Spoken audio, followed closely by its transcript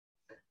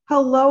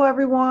Hello,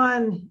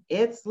 everyone.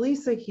 It's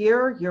Lisa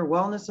here, your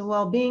wellness and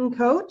well-being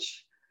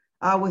coach,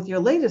 with your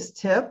latest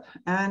tip.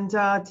 And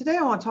today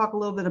I want to talk a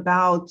little bit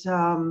about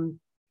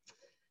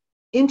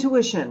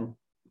intuition,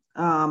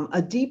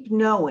 a deep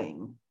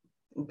knowing,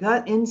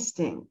 gut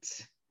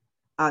instinct,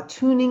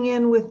 tuning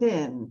in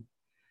within,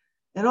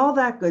 and all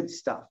that good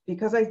stuff.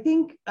 Because I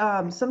think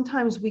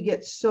sometimes we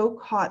get so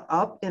caught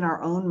up in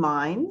our own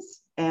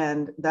minds,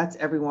 and that's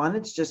everyone,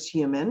 it's just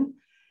human,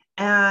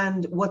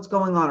 and what's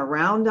going on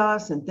around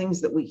us and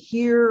things that we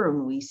hear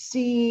and we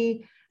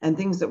see and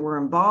things that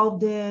we're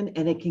involved in,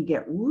 and it can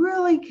get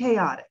really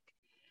chaotic.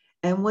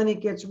 And when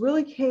it gets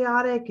really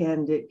chaotic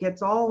and it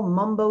gets all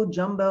mumbo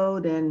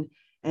jumboed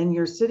and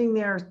you're sitting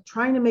there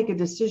trying to make a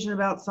decision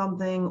about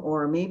something,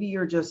 or maybe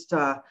you're just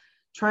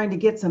trying to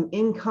get some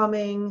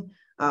incoming,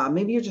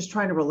 maybe you're just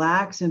trying to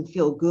relax and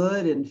feel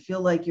good and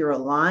feel like you're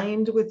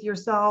aligned with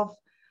yourself.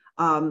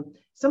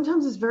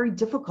 Sometimes it's very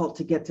difficult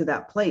to get to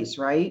that place,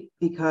 right?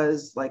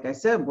 Because, like I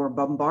said, we're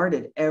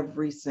bombarded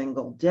every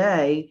single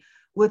day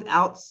with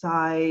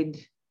outside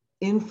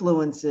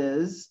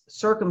influences,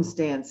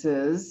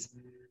 circumstances,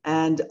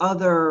 and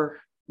other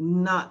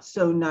not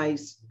so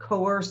nice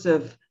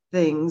coercive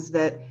things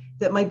that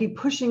might be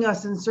pushing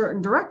us in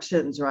certain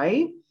directions,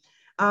 right?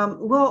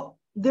 Well,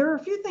 there are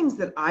a few things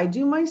that I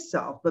do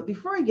myself, but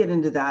before I get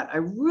into that, I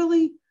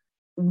really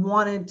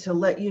wanted to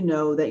let you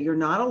know that you're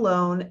not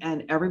alone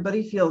and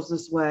everybody feels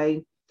this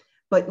way,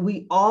 but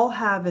we all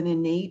have an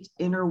innate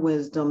inner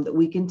wisdom that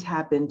we can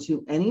tap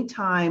into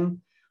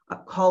anytime.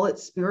 Call it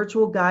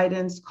spiritual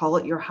guidance, call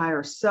it your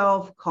higher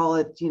self, call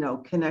it,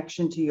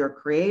 connection to your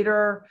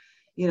creator,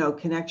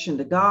 connection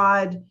to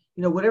God,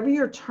 whatever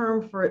your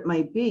term for it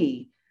might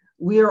be.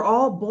 We are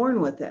all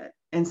born with it.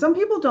 And some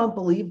people don't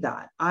believe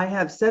that. I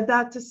have said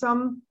that to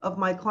some of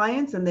my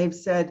clients and they've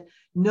said,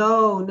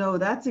 no,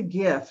 that's a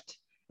gift.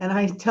 And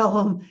I tell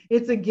them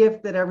it's a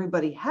gift that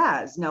everybody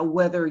has. Now,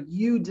 whether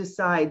you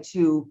decide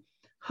to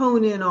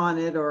hone in on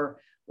it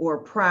or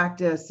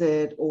practice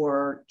it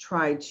or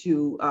try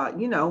to,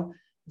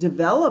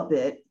 develop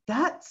it,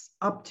 that's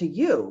up to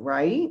you,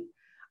 right?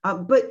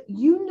 But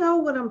you know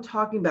what I'm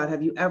talking about.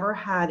 Have you ever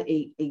had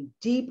a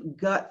deep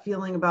gut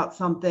feeling about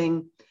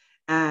something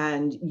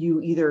and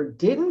you either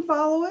didn't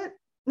follow it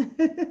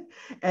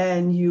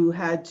and you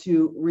had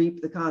to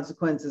reap the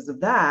consequences of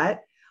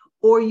that,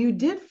 or you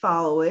did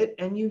follow it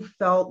and you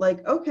felt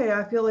like, okay,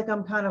 I feel like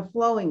I'm kind of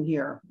flowing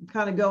here, I'm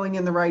kind of going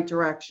in the right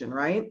direction,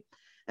 right?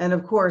 And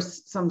of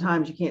course,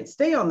 sometimes you can't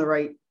stay on the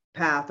right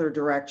path or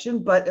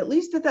direction, but at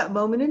least at that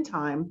moment in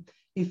time,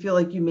 you feel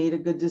like you made a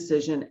good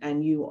decision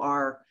and you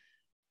are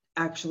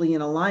actually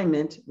in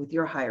alignment with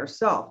your higher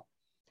self.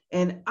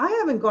 And I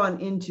haven't gone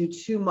into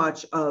too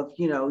much of,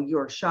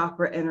 your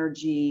chakra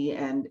energy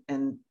and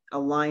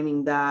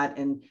aligning that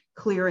and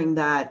clearing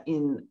that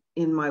in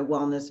my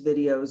wellness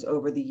videos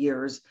over the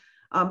years,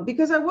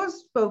 because I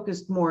was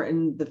focused more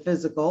in the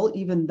physical,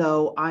 even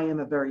though I am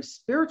a very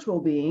spiritual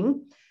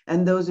being.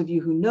 And those of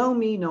you who know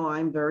me know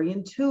I'm very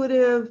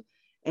intuitive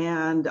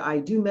and I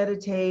do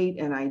meditate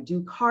and I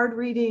do card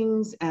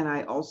readings and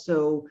I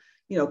also,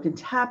 can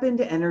tap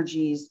into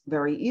energies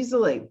very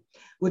easily.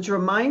 Which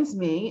reminds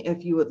me,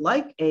 if you would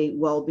like a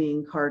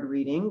well-being card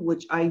reading,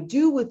 which I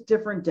do with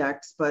different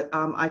decks, but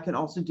I can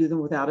also do them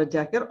without a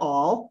deck at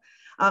all.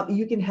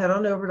 You can head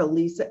on over to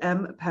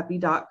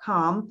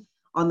lisampepe.com.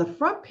 On the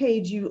front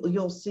page,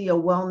 you'll see a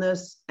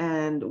wellness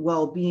and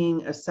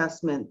well-being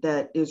assessment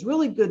that is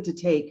really good to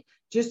take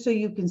just so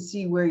you can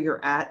see where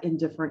you're at in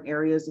different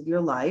areas of your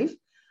life.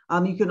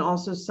 You can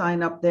also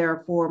sign up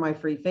there for my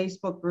free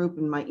Facebook group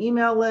and my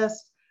email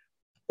list,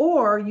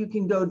 or you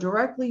can go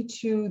directly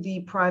to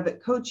the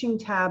private coaching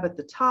tab at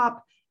the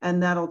top,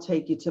 and that'll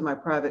take you to my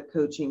private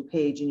coaching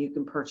page, and you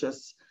can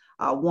purchase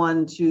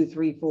 1, 2,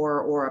 3,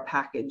 4, or a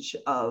package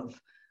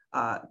of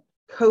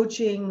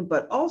coaching.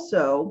 But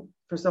also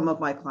for some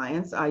of my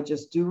clients, I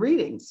just do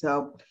readings.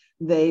 So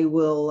they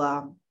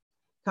will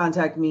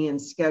contact me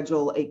and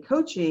schedule a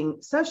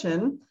coaching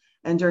session.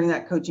 And during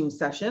that coaching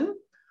session,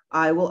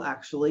 I will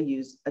actually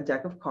use a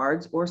deck of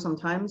cards or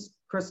sometimes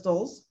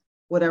crystals,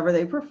 whatever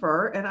they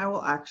prefer. And I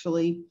will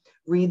actually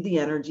read the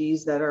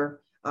energies that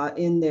are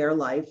in their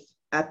life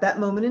at that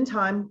moment in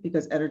time,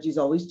 because energy is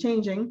always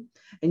changing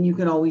and you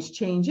can always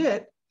change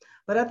it.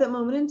 But at that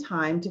moment in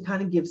time, to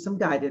kind of give some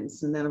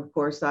guidance. And then, of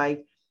course, I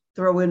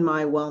throw in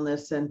my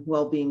wellness and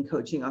well-being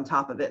coaching on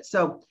top of it.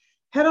 So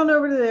head on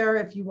over to there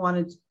if you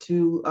wanted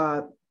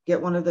to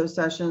get one of those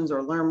sessions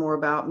or learn more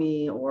about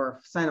me or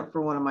sign up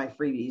for one of my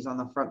freebies on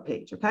the front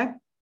page. Okay.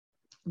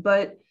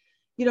 But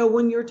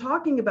when you're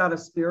talking about a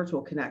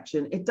spiritual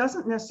connection, it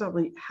doesn't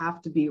necessarily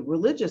have to be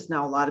religious.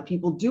 Now, a lot of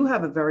people do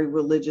have a very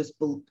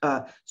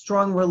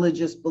strong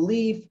religious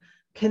belief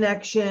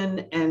connection,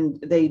 and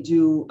they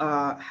do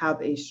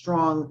have a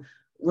strong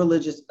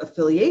religious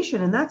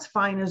affiliation, and that's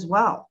fine as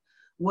well.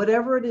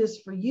 Whatever it is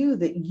for you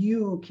that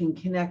you can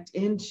connect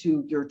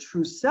into your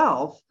true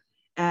self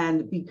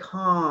and be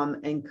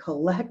calm and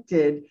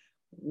collected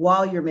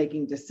while you're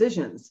making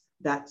decisions,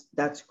 that's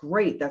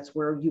great. That's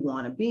where you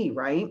want to be,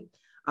 right?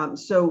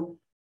 So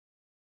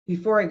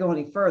before I go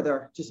any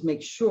further, just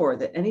make sure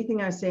that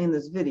anything I say in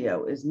this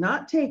video is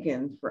not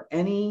taken for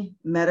any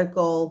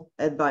medical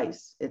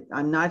advice.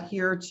 I'm not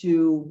here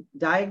to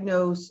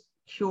diagnose,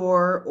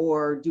 cure,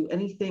 or do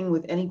anything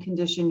with any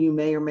condition you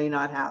may or may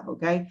not have,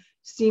 okay?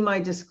 See my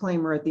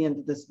disclaimer at the end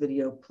of this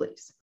video,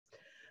 please.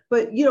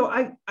 But, you know,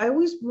 I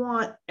always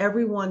want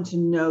everyone to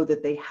know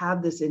that they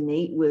have this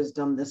innate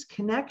wisdom, this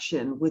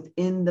connection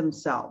within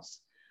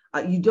themselves.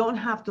 You don't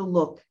have to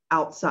look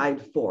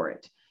outside for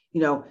it.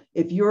 You know,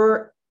 if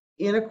you're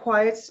in a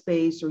quiet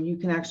space, or you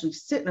can actually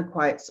sit in a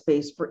quiet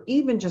space for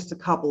even just a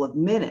couple of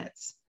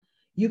minutes,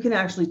 you can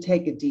actually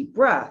take a deep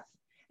breath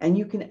and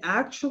you can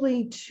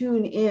actually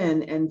tune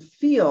in and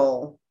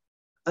feel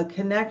a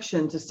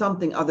connection to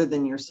something other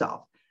than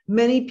yourself.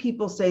 Many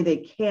people say they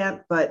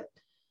can't, but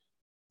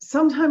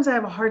sometimes I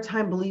have a hard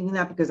time believing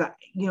that, because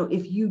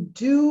if you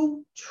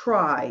do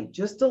try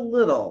just a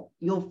little,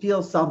 you'll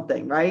feel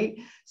something, right?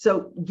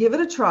 So give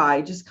it a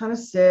try. Just kind of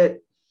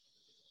sit,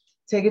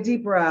 take a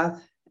deep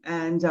breath,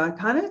 and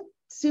kind of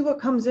see what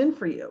comes in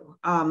for you.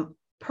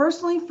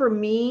 Personally, for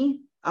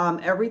me,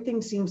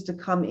 everything seems to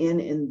come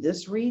in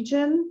this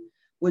region,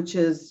 which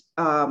is,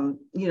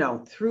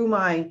 through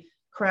my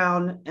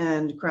crown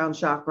and crown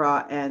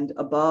chakra and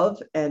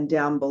above and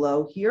down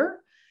below here.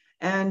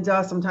 And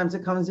sometimes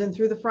it comes in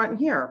through the front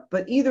here.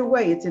 But either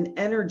way, it's an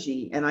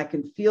energy, and I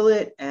can feel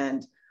it,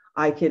 and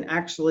I can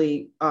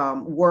actually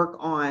work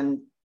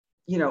on,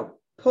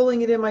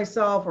 pulling it in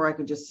myself, or I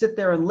can just sit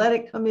there and let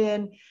it come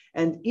in.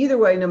 And either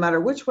way, no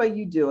matter which way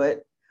you do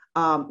it,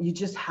 you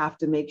just have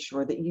to make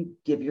sure that you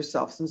give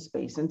yourself some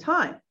space and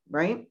time,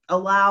 right?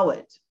 Allow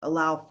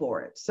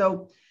for it.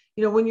 So,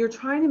 when you're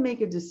trying to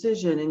make a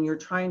decision and you're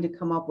trying to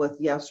come up with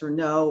yes or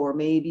no, or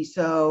maybe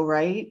so,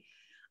 right?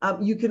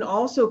 You can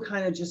also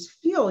kind of just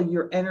feel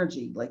your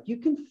energy. Like you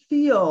can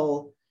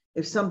feel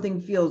if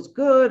something feels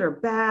good or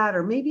bad,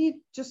 or maybe it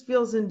just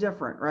feels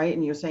indifferent, right?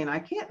 And you're saying, I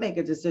can't make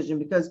a decision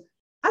because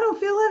I don't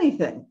feel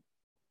anything.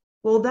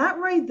 Well, that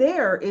right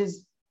there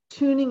is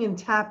tuning and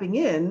tapping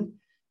in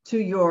to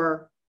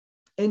your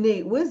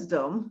innate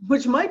wisdom,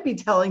 which might be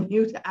telling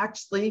you to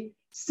actually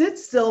sit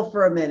still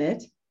for a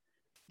minute,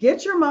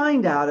 get your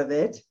mind out of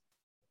it,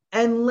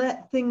 and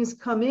let things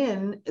come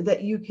in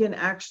that you can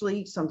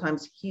actually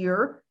sometimes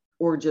hear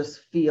or just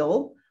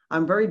feel.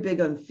 I'm very big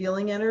on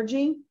feeling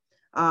energy.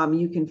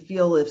 You can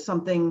feel if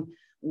something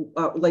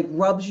like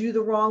rubs you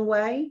the wrong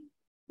way.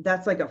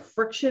 That's like a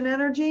friction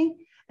energy.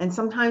 And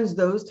sometimes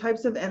those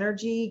types of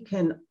energy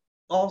can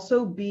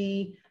also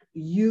be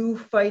you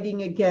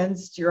fighting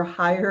against your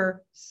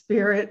higher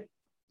spirit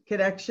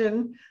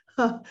connection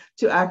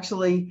to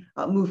actually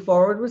move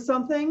forward with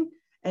something.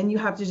 And you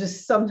have to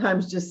just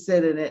sometimes just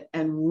sit in it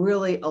and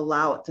really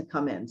allow it to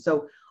come in.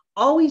 So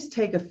always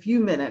take a few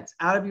minutes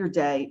out of your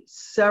day,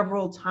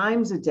 several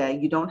times a day.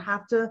 You don't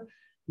have to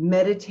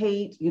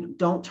meditate. You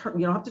don't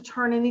have to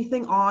turn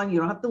anything on. You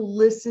don't have to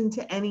listen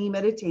to any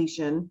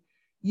meditation.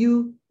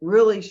 You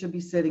really should be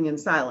sitting in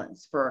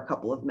silence for a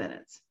couple of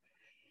minutes.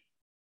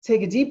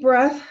 Take a deep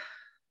breath,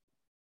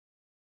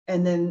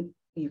 and then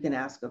you can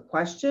ask a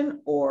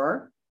question,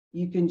 or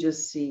you can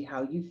just see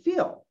how you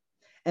feel.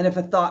 And if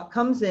a thought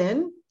comes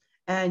in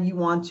and you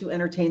want to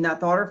entertain that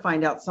thought or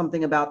find out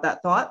something about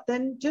that thought,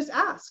 then just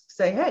ask.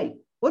 Say, hey,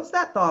 what's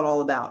that thought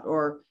all about?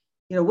 Or,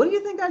 what do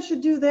you think I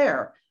should do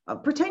there?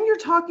 Pretend you're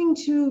talking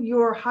to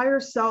your higher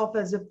self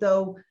as if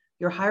though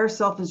your higher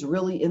self is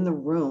really in the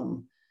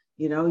room.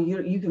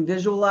 You can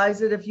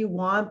visualize it if you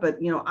want, but,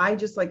 I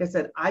just, like I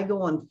said, I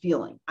go on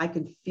feeling. I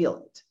can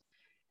feel it.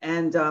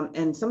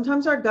 And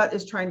sometimes our gut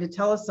is trying to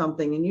tell us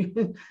something,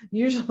 and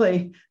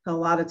usually a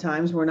lot of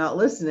times we're not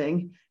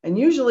listening, and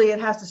usually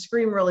it has to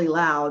scream really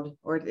loud,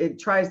 or it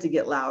tries to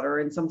get louder.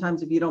 And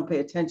sometimes if you don't pay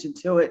attention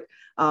to it,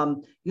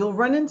 you'll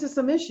run into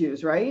some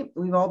issues, right?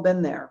 We've all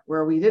been there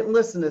where we didn't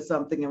listen to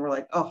something and we're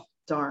like, oh,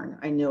 darn,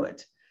 I knew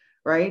it,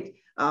 right?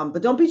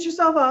 But don't beat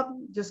yourself up.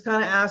 Just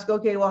kind of ask,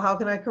 okay, well, how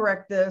can I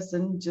correct this?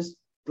 And just,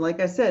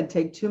 like I said,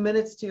 take 2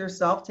 minutes to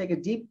yourself, take a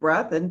deep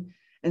breath,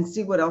 and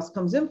see what else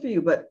comes in for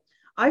you. But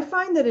I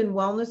find that in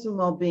wellness and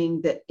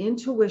well-being, that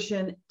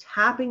intuition,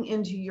 tapping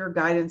into your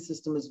guidance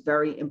system is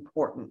very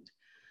important.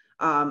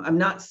 I'm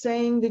not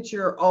saying that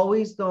you're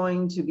always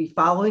going to be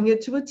following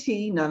it to a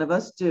T. None of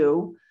us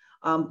do.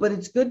 But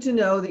it's good to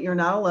know that you're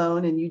not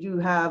alone, and you do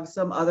have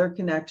some other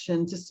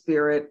connection to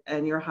spirit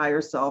and your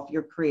higher self,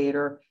 your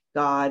creator,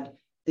 God,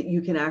 that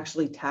you can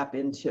actually tap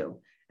into.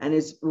 And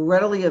it's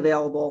readily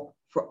available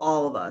for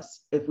all of us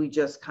if we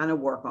just kind of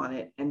work on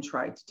it and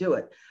try to do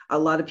it. A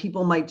lot of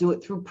people might do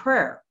it through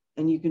prayer,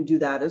 and you can do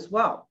that as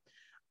well.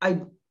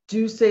 I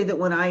do say that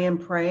when I am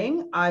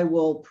praying, I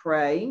will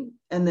pray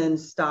and then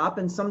stop.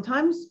 And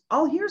sometimes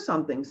I'll hear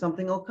something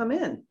will come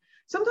in.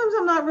 Sometimes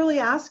I'm not really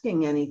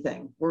asking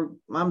anything, or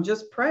I'm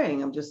just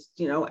praying. I'm just,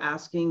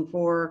 asking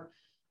for,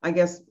 I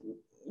guess,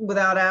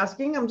 without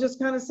asking, I'm just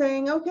kind of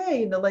saying,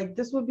 okay, like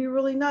this would be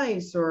really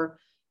nice, or,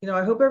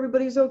 I hope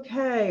everybody's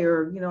okay,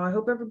 or, I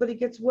hope everybody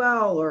gets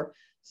well, or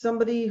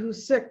somebody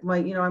who's sick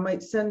might, I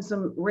might send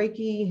some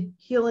Reiki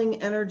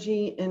healing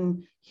energy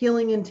and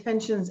healing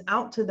intentions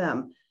out to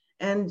them.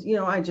 And,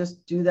 I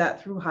just do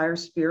that through higher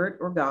spirit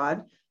or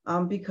God,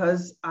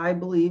 because I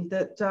believe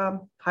that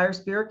higher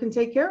spirit can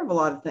take care of a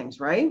lot of things,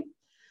 right?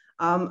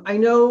 I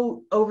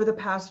know over the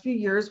past few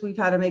years, we've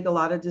had to make a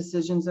lot of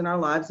decisions in our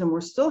lives, and we're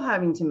still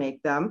having to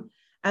make them.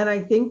 And I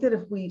think that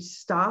if we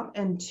stop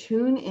and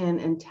tune in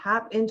and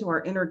tap into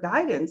our inner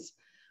guidance,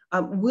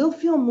 we'll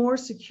feel more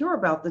secure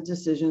about the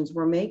decisions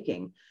we're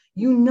making.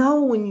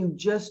 When you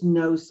just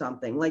know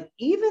something, like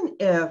even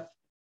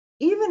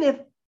if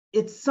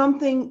it's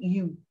something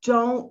you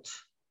don't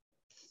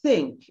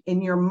think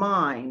in your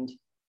mind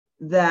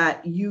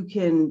that you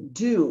can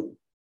do,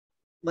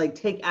 like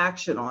take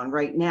action on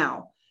right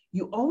now,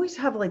 you always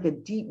have like a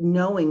deep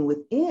knowing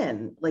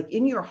within, like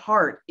in your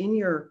heart, in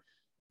your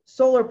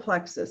solar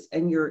plexus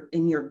and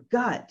in your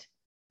gut,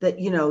 that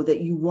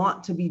that you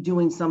want to be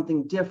doing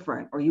something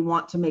different, or you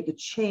want to make a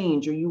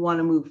change, or you want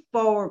to move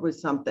forward with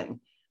something.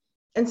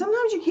 And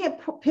sometimes you can't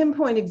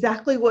pinpoint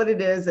exactly what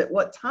it is at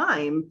what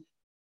time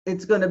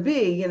it's going to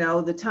be.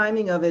 The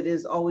timing of it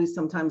is always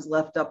sometimes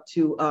left up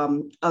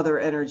to other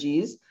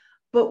energies,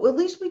 but at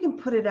least we can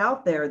put it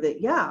out there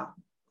that, yeah,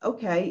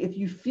 okay, if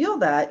you feel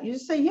that, you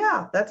just say,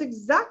 yeah, that's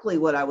exactly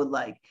what I would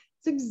like.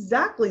 It's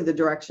exactly the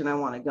direction I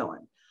want to go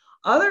in.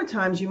 Other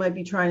times you might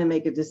be trying to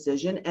make a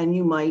decision and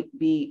you might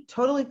be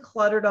totally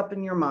cluttered up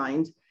in your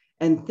mind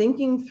and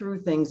thinking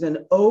through things and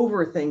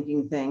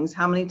overthinking things.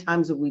 How many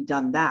times have we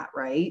done that,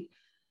 right?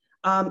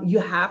 You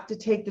have to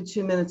take the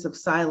 2 minutes of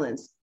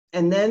silence.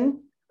 And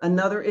then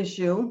another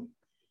issue,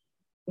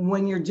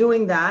 when you're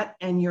doing that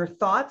and your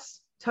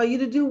thoughts tell you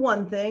to do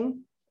one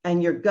thing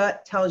and your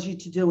gut tells you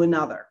to do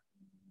another,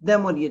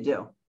 then what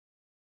do?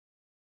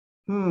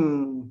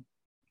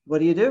 What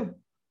do you do?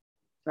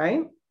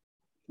 Right?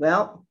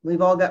 Well,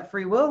 we've all got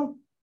free will,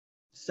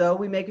 so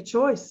we make a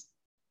choice,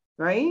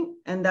 right?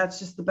 And that's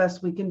just the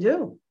best we can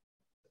do.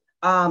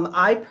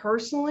 I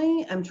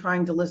personally am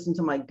trying to listen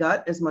to my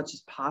gut as much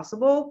as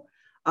possible.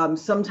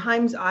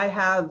 Sometimes I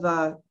have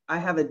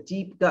a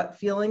deep gut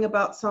feeling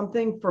about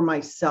something for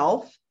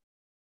myself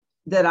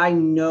that I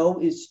know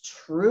is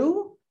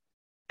true,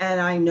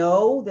 and I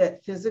know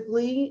that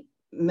physically,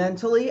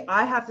 mentally,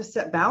 I have to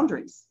set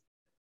boundaries,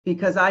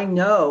 because I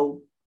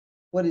know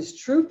what is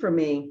true for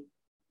me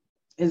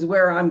is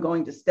where I'm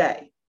going to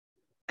stay.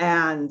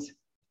 And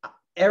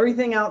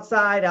everything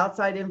outside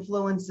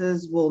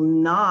influences will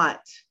not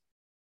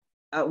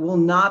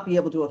be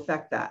able to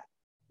affect that.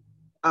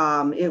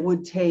 It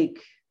would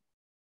take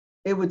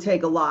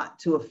a lot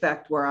to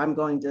affect where I'm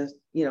going to,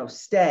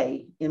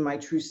 stay in my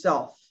true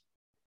self,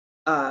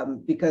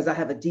 because I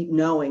have a deep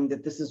knowing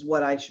that this is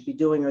what I should be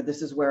doing, or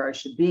this is where I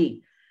should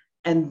be.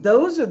 And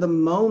those are the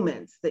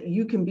moments that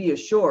you can be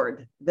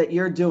assured that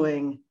you're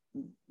doing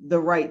the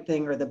right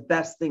thing or the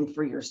best thing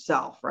for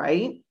yourself,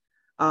 right?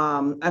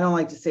 I don't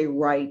like to say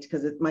right,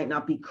 because it might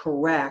not be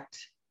correct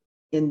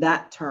in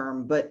that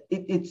term, but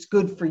it's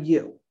good for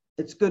you.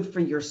 It's good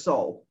for your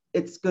soul.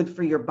 It's good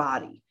for your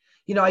body.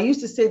 I used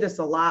to say this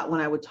a lot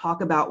when I would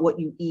talk about what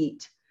you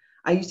eat.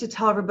 I used to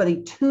tell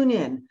everybody, tune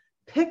in,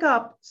 pick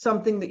up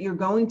something that you're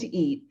going to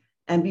eat,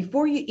 and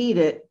before you eat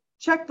it,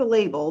 check the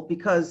label,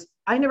 because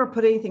I never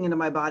put anything into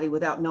my body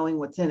without knowing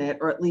what's in it,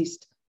 or at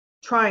least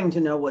trying to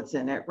know what's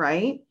in it,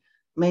 right?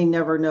 May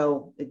never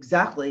know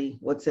exactly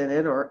what's in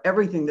it or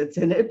everything that's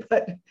in it,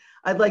 but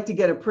I'd like to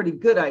get a pretty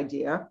good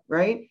idea,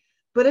 right?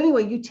 But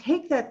anyway, you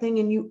take that thing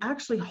and you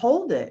actually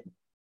hold it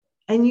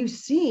and you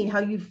see how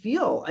you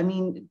feel. I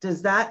mean,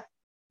 does that,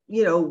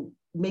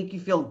 make you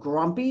feel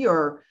grumpy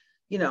or,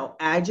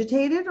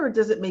 agitated, or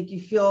does it make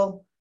you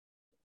feel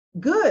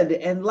good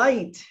and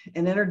light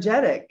and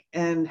energetic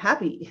and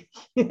happy?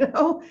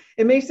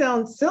 It may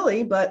sound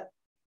silly, but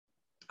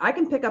I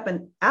can pick up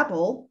an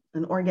apple,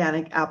 an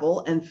organic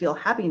apple, and feel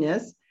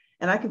happiness.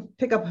 And I can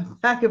pick up a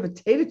pack of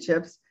potato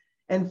chips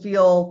and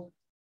feel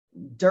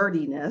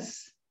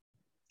dirtiness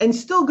and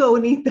still go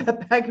and eat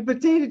that pack of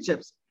potato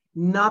chips.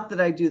 Not that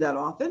I do that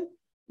often,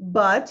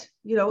 but,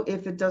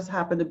 if it does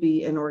happen to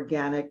be an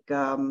organic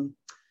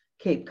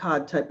Cape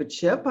Cod type of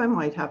chip, I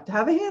might have to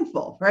have a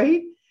handful,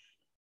 right?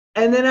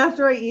 And then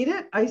after I eat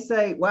it, I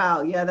say,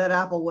 wow, yeah, that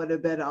apple would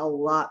have been a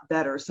lot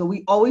better. So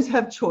we always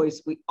have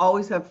choice. We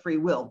always have free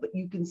will, but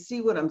you can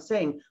see what I'm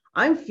saying.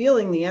 I'm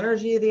feeling the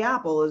energy of the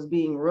apple as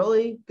being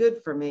really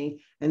good for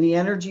me, and the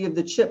energy of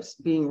the chips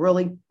being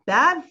really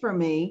bad for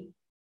me.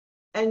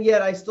 And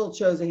yet I still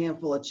chose a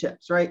handful of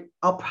chips, right?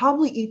 I'll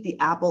probably eat the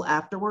apple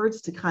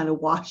afterwards to kind of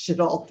wash it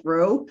all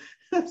through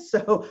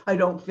so I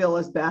don't feel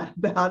as bad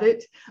about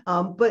it.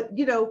 But,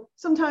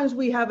 sometimes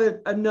we have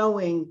a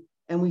knowing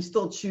and we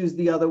still choose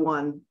the other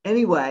one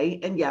anyway.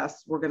 And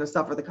yes, we're going to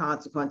suffer the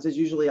consequences.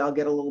 Usually I'll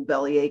get a little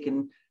bellyache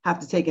and have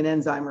to take an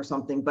enzyme or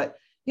something. But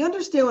you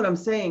understand what I'm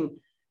saying?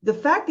 The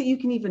fact that you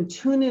can even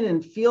tune in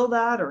and feel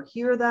that or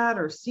hear that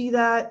or see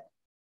that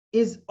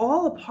is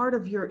all a part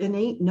of your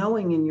innate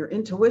knowing and your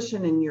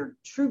intuition and your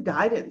true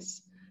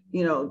guidance,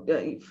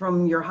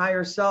 from your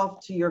higher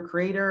self to your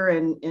creator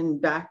and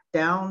back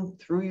down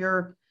through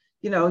your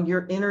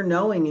inner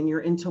knowing and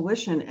your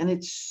intuition. And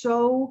it's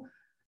so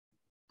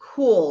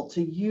cool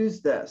to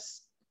use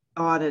this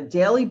on a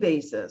daily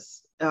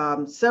basis,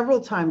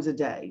 several times a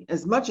day,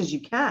 as much as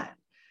you can.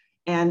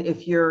 And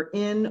if you're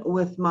in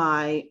with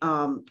my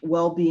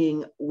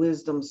Wellbeing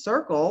Wisdom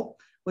Circle,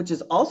 which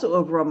is also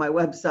over on my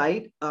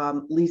website,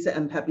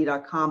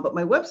 lisambpepe.com, but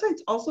my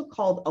website's also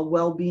called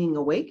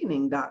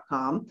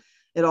awellbeingawakening.com.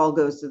 It all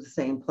goes to the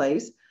same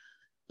place.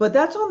 But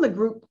that's on the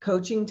group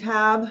coaching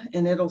tab,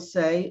 and it'll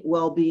say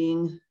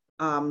Wellbeing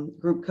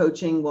Group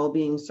Coaching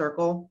Wellbeing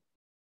Circle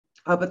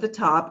up at the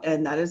top,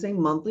 and that is a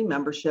monthly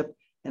membership.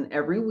 And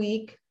every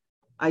week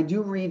I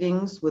do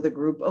readings with a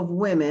group of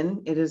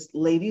women. It is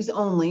ladies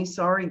only.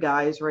 Sorry,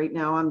 guys. Right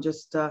now I'm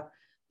just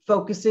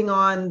focusing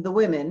on the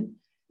women.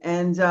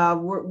 And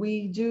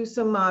we do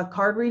some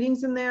card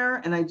readings in there,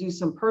 and I do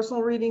some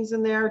personal readings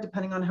in there,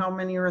 depending on how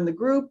many are in the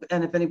group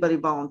and if anybody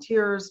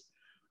volunteers.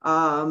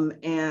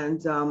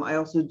 I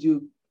also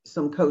do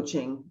some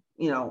coaching,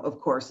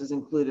 of course, is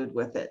included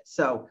with it.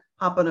 So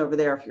hop on over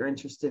there if you're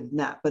interested in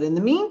that. But in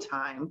the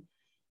meantime,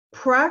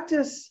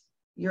 practice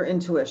your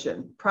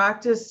intuition,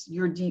 practice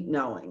your deep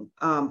knowing,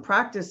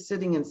 practice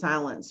sitting in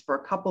silence for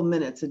a couple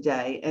minutes a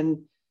day, and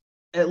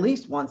at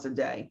least once a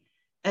day,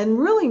 and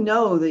really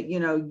know that,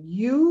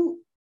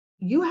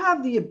 you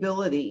have the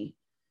ability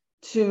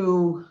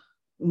to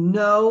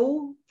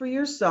know for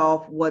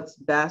yourself what's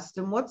best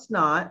and what's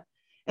not.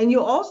 And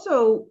you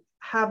also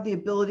have the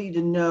ability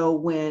to know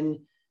when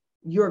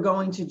you're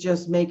going to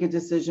just make a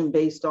decision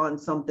based on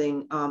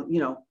something,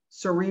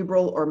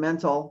 cerebral or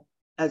mental,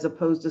 as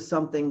opposed to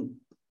something,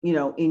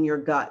 in your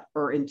gut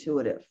or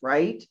intuitive,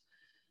 right?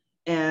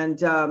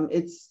 And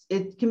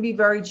it can be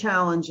very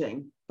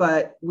challenging,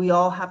 but we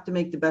all have to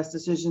make the best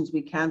decisions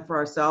we can for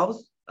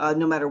ourselves,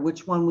 no matter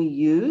which one we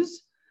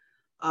use.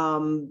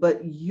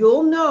 But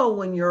you'll know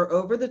when you're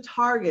over the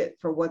target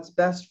for what's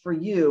best for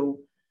you,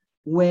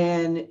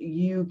 when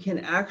you can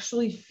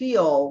actually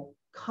feel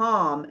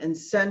calm and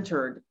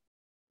centered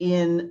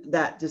in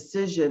that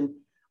decision,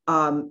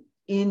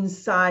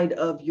 inside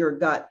of your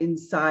gut,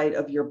 inside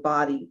of your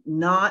body,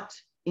 not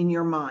in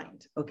your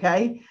mind.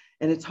 Okay.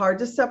 And it's hard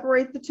to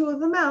separate the two of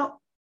them out,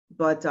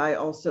 but I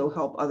also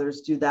help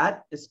others do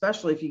that,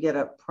 especially if you get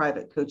a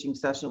private coaching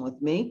session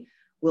with me.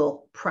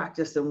 We'll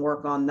practice and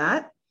work on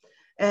that.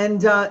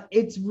 And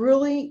it's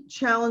really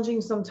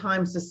challenging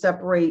sometimes to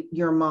separate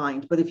your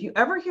mind. But if you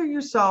ever hear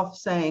yourself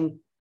saying,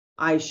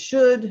 I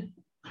should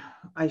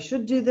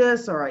do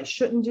this, or I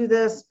shouldn't do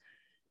this,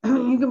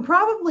 you can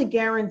probably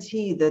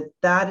guarantee that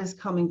that is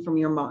coming from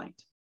your mind.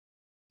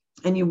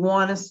 And you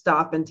want to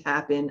stop and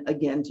tap in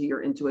again to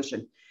your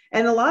intuition.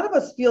 And a lot of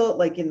us feel it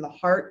like in the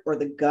heart or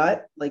the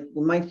gut, like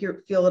we might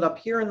feel it up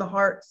here in the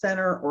heart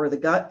center or the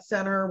gut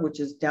center, which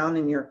is down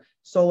in your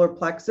solar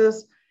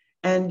plexus.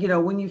 And,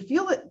 when you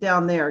feel it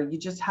down there, you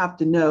just have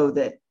to know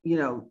that,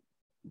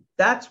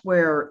 that's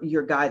where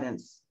your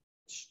guidance,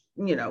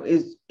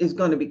 is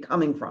going to be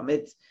coming from.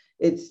 It's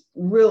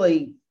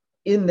really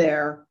in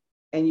there,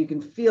 and you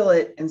can feel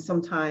it. And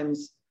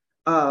sometimes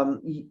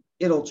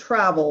it'll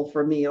travel.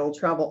 For me, it'll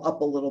travel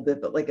up a little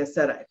bit. But like I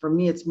said, for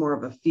me, it's more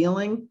of a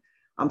feeling.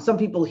 Some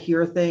people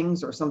hear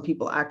things, or some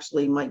people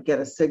actually might get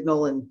a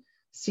signal and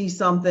see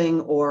something,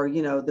 or,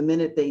 the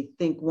minute they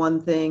think one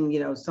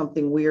thing,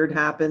 something weird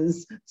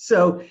happens.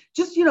 So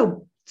just,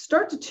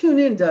 start to tune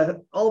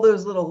into all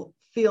those little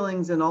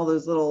feelings and all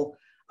those little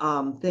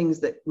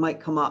things that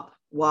might come up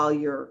while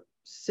you're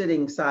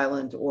sitting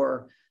silent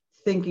or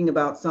thinking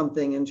about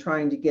something and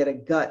trying to get a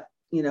gut,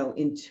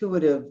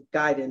 intuitive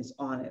guidance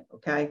on it.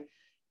 Okay.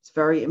 It's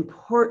very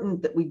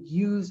important that we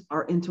use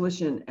our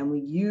intuition and we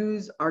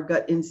use our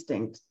gut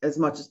instinct as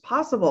much as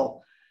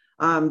possible.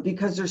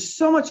 Because there's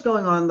so much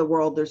going on in the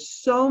world. There's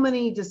so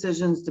many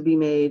decisions to be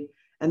made,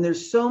 and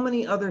there's so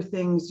many other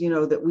things,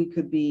 that we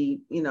could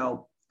be,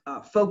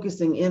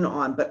 focusing in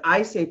on. But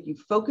I say, if you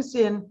focus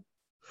in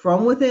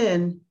from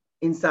within,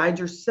 inside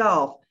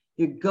yourself,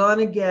 you're going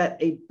to get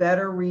a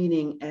better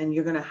reading, and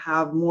you're going to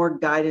have more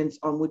guidance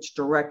on which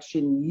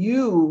direction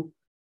you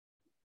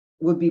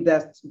would be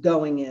best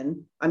going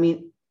in. I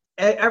mean,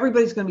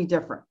 everybody's going to be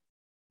different.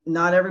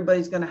 Not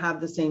everybody's going to have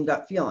the same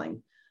gut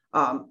feeling.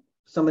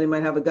 Somebody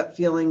might have a gut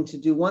feeling to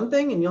do one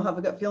thing, and you'll have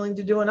a gut feeling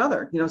to do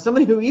another.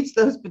 Somebody who eats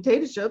those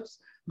potato chips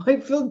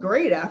might feel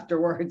great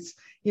afterwards.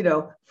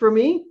 For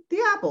me, the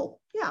apple.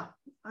 Yeah,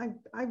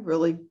 I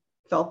really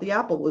felt the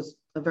apple was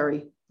a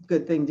very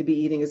good thing to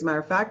be eating. As a matter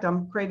of fact,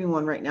 I'm craving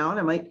one right now, and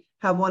I might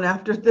have one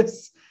after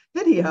this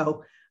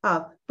video.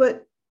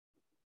 But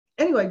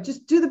anyway,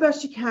 just do the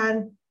best you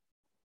can.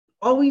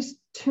 Always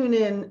tune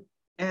in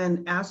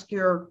and ask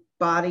your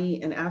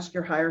body and ask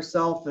your higher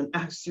self and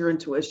ask your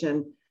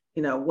intuition,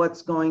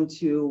 what's going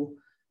to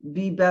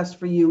be best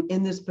for you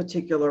in this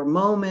particular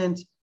moment.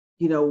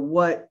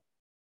 What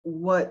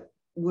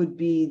would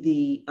be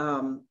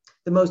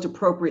the most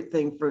appropriate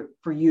thing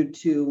for you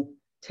to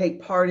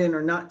take part in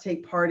or not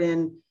take part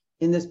in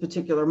this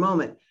particular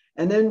moment.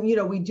 And then,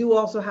 we do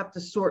also have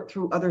to sort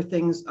through other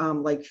things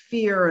like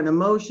fear and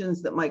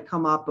emotions that might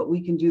come up, but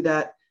we can do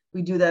that.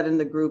 We do that in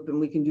the group,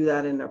 and we can do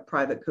that in a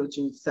private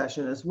coaching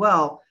session as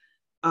well.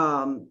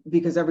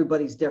 because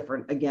everybody's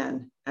different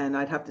again, and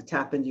I'd have to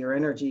tap into your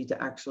energy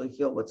to actually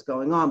feel what's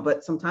going on.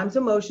 But sometimes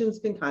emotions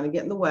can kind of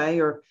get in the way,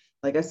 or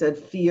like I said,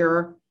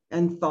 fear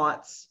and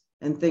thoughts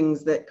and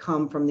things that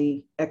come from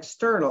the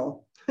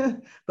external,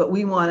 but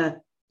we want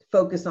to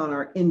focus on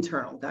our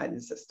internal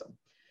guidance system.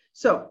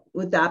 So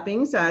with that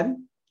being said,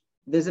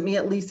 visit me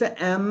at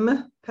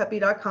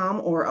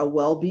lisambpepe.com or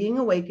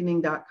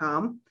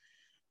awellbeingawakening.com.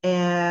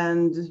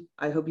 And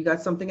I hope you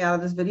got something out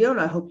of this video, and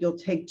I hope you'll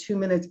take 2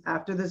 minutes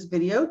after this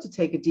video to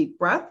take a deep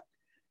breath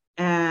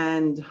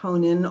and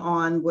hone in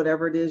on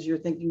whatever it is you're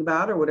thinking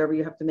about or whatever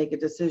you have to make a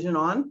decision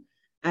on.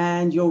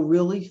 And you'll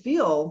really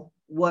feel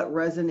what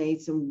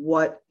resonates and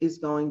what is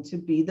going to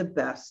be the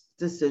best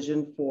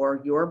decision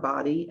for your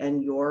body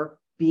and your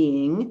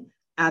being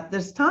at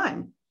this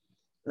time.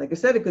 Like I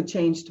said, it could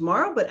change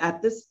tomorrow, but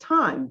at this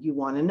time, you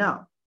want to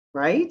know,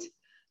 right?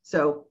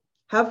 So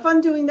have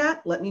fun doing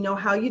that. Let me know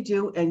how you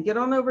do, and get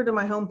on over to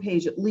my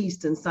homepage at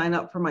least and sign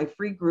up for my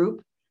free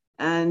group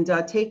and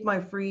take my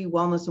free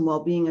wellness and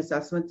well-being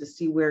assessment to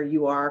see where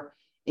you are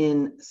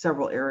in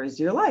several areas of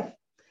your life.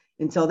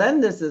 Until then,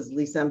 this is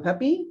Lisa M.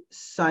 Pepe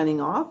signing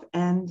off,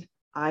 and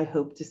I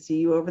hope to see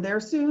you over there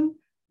soon.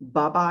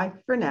 Bye-bye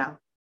for now.